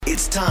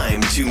It's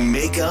time to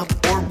make up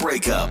or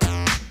break up.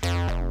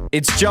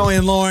 It's Joey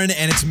and Lauren,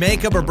 and it's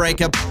Makeup or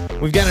Breakup.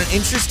 We've got an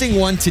interesting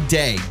one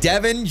today.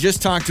 Devin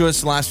just talked to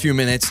us the last few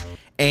minutes,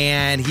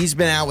 and he's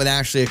been out with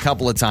Ashley a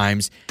couple of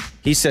times.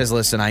 He says,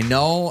 listen, I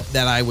know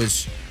that I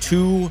was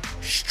too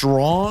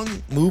strong,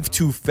 moved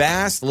too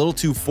fast, a little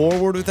too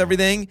forward with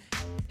everything.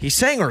 He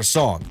sang her a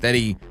song that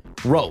he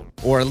wrote,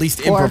 or at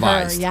least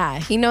improvised. For her, yeah.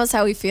 He knows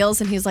how he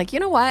feels, and he's like, you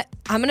know what?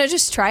 I'm going to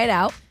just try it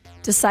out.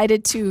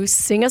 Decided to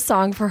sing a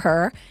song for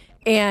her.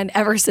 And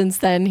ever since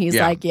then, he's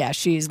like, yeah,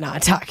 she's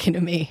not talking to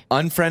me.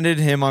 Unfriended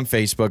him on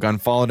Facebook,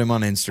 unfollowed him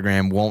on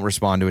Instagram, won't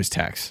respond to his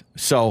texts.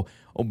 So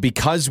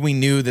because we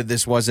knew that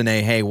this wasn't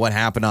a, hey, what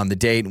happened on the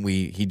date, and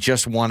he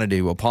just wanted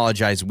to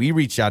apologize, we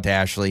reached out to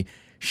Ashley.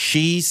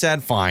 She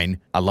said,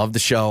 fine, I love the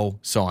show,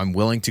 so I'm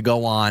willing to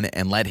go on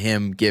and let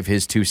him give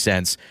his 2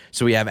 cents.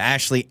 So we have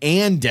Ashley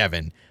and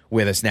Devin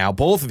with us now,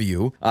 both of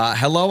you.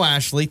 Hello,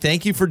 Ashley.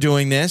 Thank you for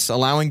doing this,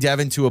 allowing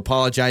Devin to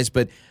apologize,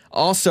 but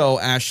also,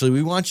 Ashley,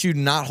 we want you to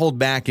not hold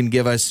back and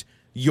give us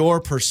your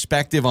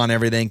perspective on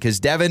everything,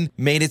 because Devin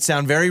made it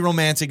sound very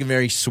romantic and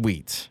very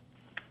sweet.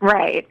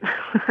 Right.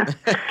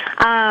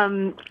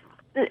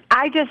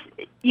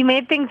 You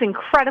made things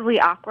incredibly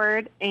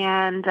awkward,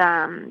 and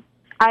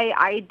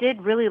I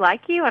did really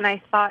like you, and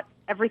I thought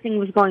everything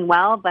was going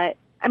well, but,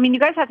 I mean, you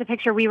guys have to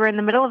picture we were in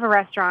the middle of a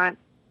restaurant.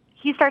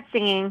 He starts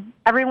singing.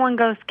 Everyone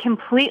goes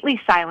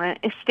completely silent,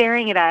 is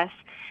staring at us.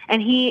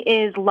 And he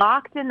is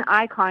locked in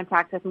eye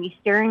contact with me,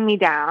 staring me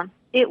down.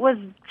 It was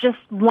just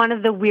one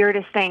of the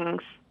weirdest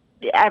things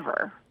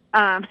ever.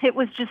 It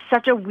was just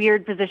such a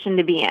weird position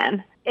to be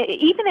in.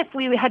 Even if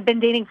we had been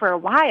dating for a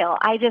while,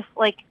 I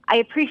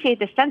appreciate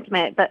the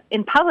sentiment, but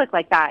in public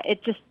like that,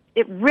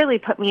 it really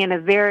put me in a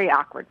very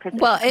awkward position.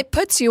 Well, it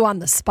puts you on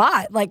the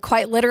spot. Like,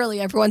 quite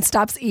literally, everyone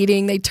stops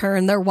eating, they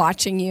turn, they're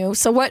watching you.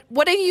 So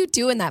what do you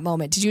do in that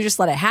moment? Did you just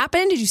let it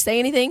happen? Did you say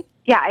anything?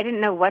 Yeah, I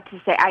didn't know what to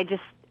say. I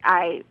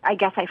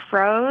guess I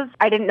froze.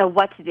 I didn't know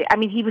what to do. I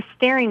mean, he was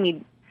staring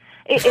me.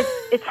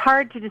 It's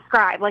hard to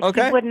describe. Like,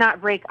 he would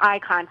not break eye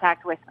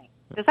contact with me.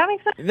 Does that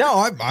make sense?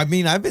 No, I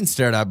mean, I've been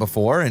stared at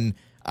before, and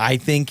I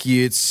think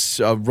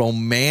it's a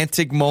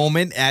romantic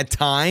moment at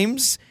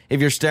times if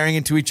you're staring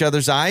into each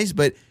other's eyes,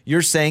 but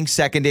you're saying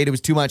second date, it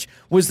was too much.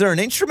 Was there an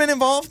instrument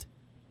involved?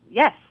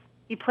 Yes.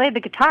 He played the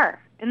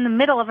guitar in the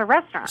middle of a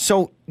restaurant.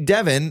 So,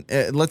 Devin,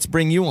 let's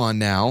bring you on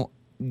now.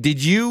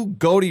 Did you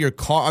go to your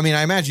car? I mean,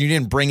 I imagine you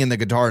didn't bring in the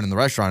guitar in the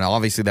restaurant.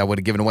 Obviously, that would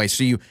have given away.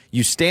 So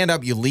you stand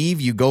up, you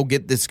leave, you go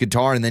get this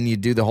guitar, and then you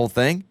do the whole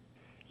thing?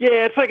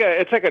 Yeah, it's like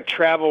a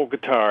travel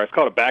guitar. It's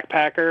called a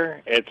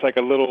backpacker. It's like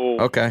a little...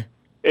 Okay.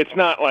 It's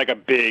not like a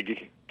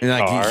big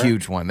guitar. Like a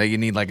huge one that you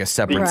need like a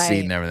separate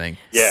seat and everything.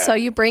 Yeah. So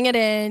you bring it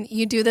in,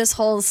 you do this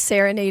whole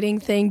serenading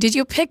thing. Did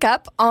you pick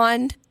up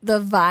on the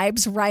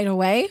vibes right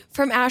away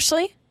from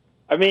Ashley?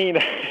 I mean...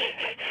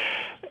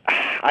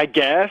 I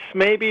guess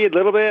maybe a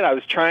little bit. I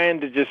was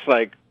trying to just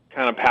like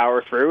kind of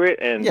power through it,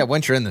 and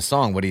once you're in the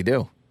song, what do you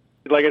do?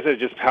 Like I said,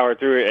 just power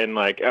through it, and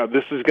like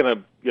this is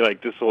gonna be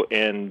like this will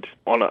end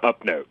on an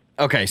up note.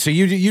 Okay, so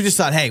you just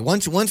thought, hey,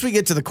 once we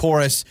get to the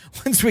chorus,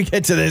 once we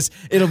get to this,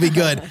 it'll be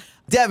good.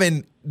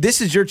 Devin, this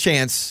is your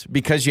chance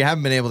because you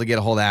haven't been able to get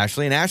a hold of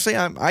Ashley. And Ashley,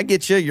 I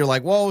get you. You're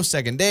like, whoa,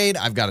 second date.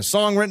 I've got a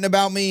song written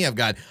about me.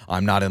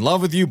 I'm not in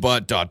love with you,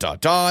 but ... Does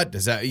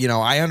that,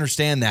 I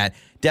understand that.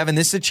 Devin,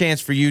 this is a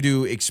chance for you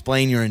to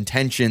explain your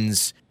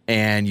intentions,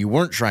 and you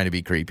weren't trying to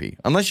be creepy.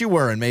 Unless you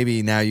were, and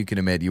maybe now you can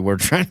admit you were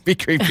trying to be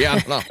creepy. I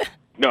don't know.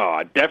 No,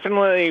 I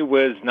definitely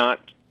was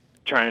not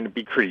trying to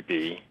be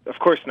creepy. Of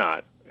course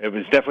not. It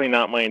was definitely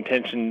not my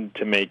intention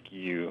to make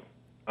you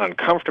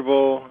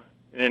uncomfortable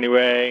in any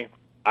way.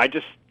 I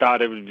just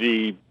thought it would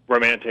be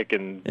romantic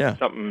and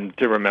something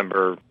to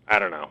remember. I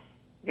don't know.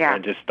 Yeah. I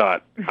just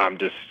thought, I'm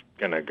just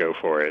going to go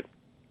for it.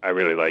 I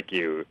really like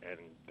you, and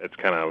that's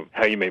kind of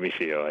how you made me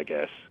feel, I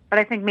guess. But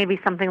I think maybe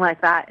something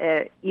like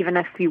that, even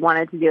if you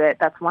wanted to do it,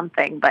 that's one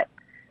thing. But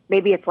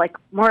maybe it's like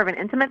more of an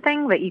intimate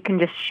thing that you can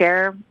just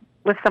share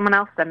with someone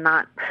else and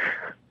not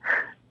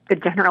the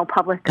general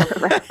public of the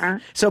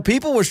restaurant. So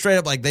people were straight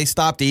up like they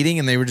stopped eating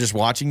and they were just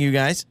watching you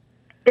guys?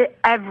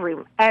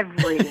 Everyone.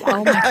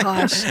 Oh, my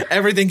gosh.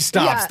 Everything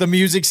stops. Yeah. The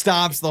music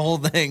stops, the whole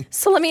thing.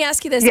 So let me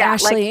ask you this,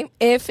 Ashley.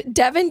 If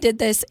Devin did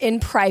this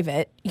in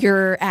private,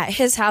 you're at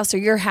his house or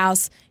your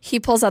house, he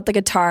pulls out the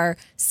guitar,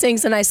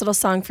 sings a nice little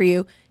song for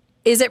you,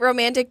 is it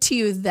romantic to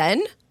you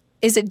then?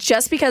 Is it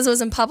just because it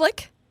was in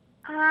public?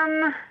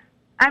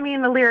 I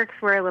mean, the lyrics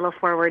were a little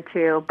forward,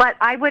 too. But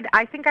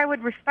I think I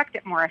would respect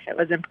it more if it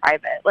was in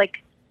private. Like...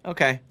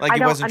 Okay, like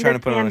he wasn't trying to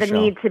put on a show. I don't understand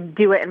the need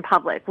to do it in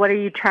public. What are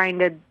you trying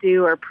to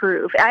do or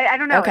prove? I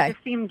don't know. Okay. It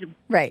just seemed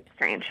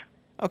strange.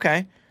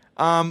 Okay.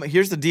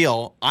 Here's the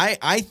deal.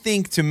 I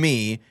think, to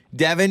me,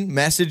 Devin,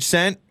 message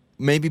sent,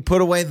 maybe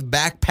put away the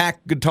backpack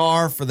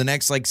guitar for the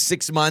next,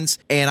 6 months,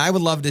 and I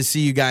would love to see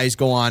you guys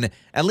go on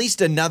at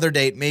least another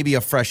date, maybe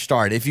a fresh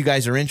start. If you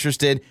guys are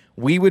interested,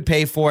 we would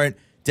pay for it.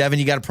 Devin,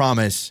 you got to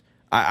promise.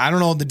 I don't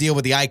know the deal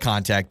with the eye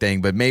contact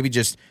thing, but maybe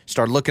just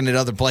start looking at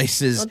other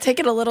places. We'll take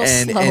it a little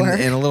slower.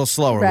 And a little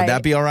slower. Right. Would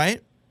that be all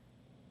right?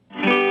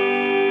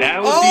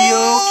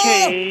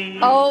 Okay.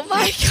 Oh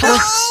my No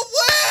gosh.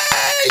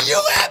 way! You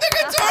had the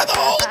guitar the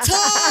whole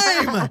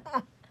time!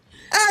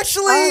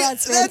 Ashley,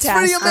 that's that's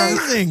pretty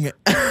fantastic.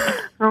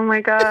 amazing. Oh my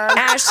god.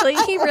 Ashley,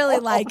 he really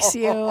likes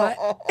you. Were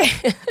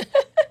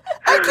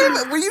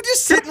you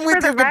just sitting For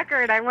with the your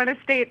record, I want to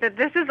state that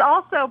this is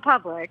also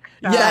public.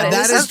 So. Yeah,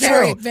 that is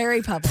very, true.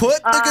 very public.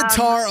 Put the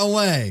guitar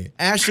away.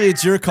 Ashley,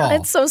 it's your call.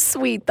 It's so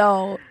sweet,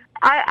 though.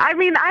 I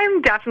mean,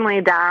 I'm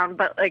definitely down,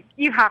 but like,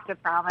 you have to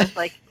promise,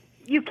 like,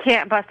 you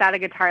can't bust out a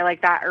guitar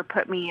like that or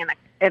put me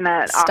in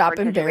a Stop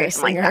awkward situation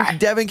embarrassing like her. that.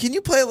 Devin, can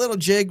you play a little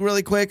jig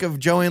really quick of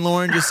Joey and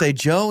Lauren? Just say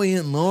Joey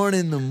and Lauren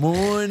in the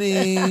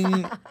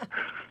morning.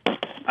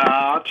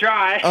 I'll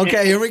try.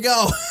 Okay, here we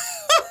go.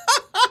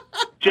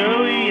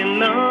 Joey and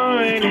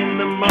Lauren in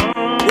the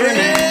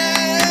morning.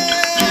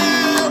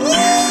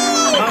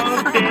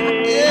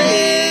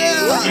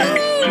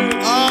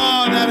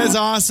 Oh, that is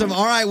awesome.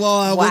 All right,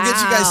 well, we'll get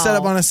you guys set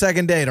up Wow. on a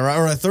second date, all right?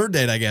 Or a third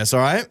date, I guess, all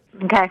right?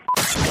 Okay.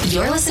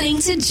 You're listening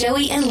to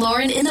Joey and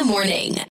Lauren in the morning.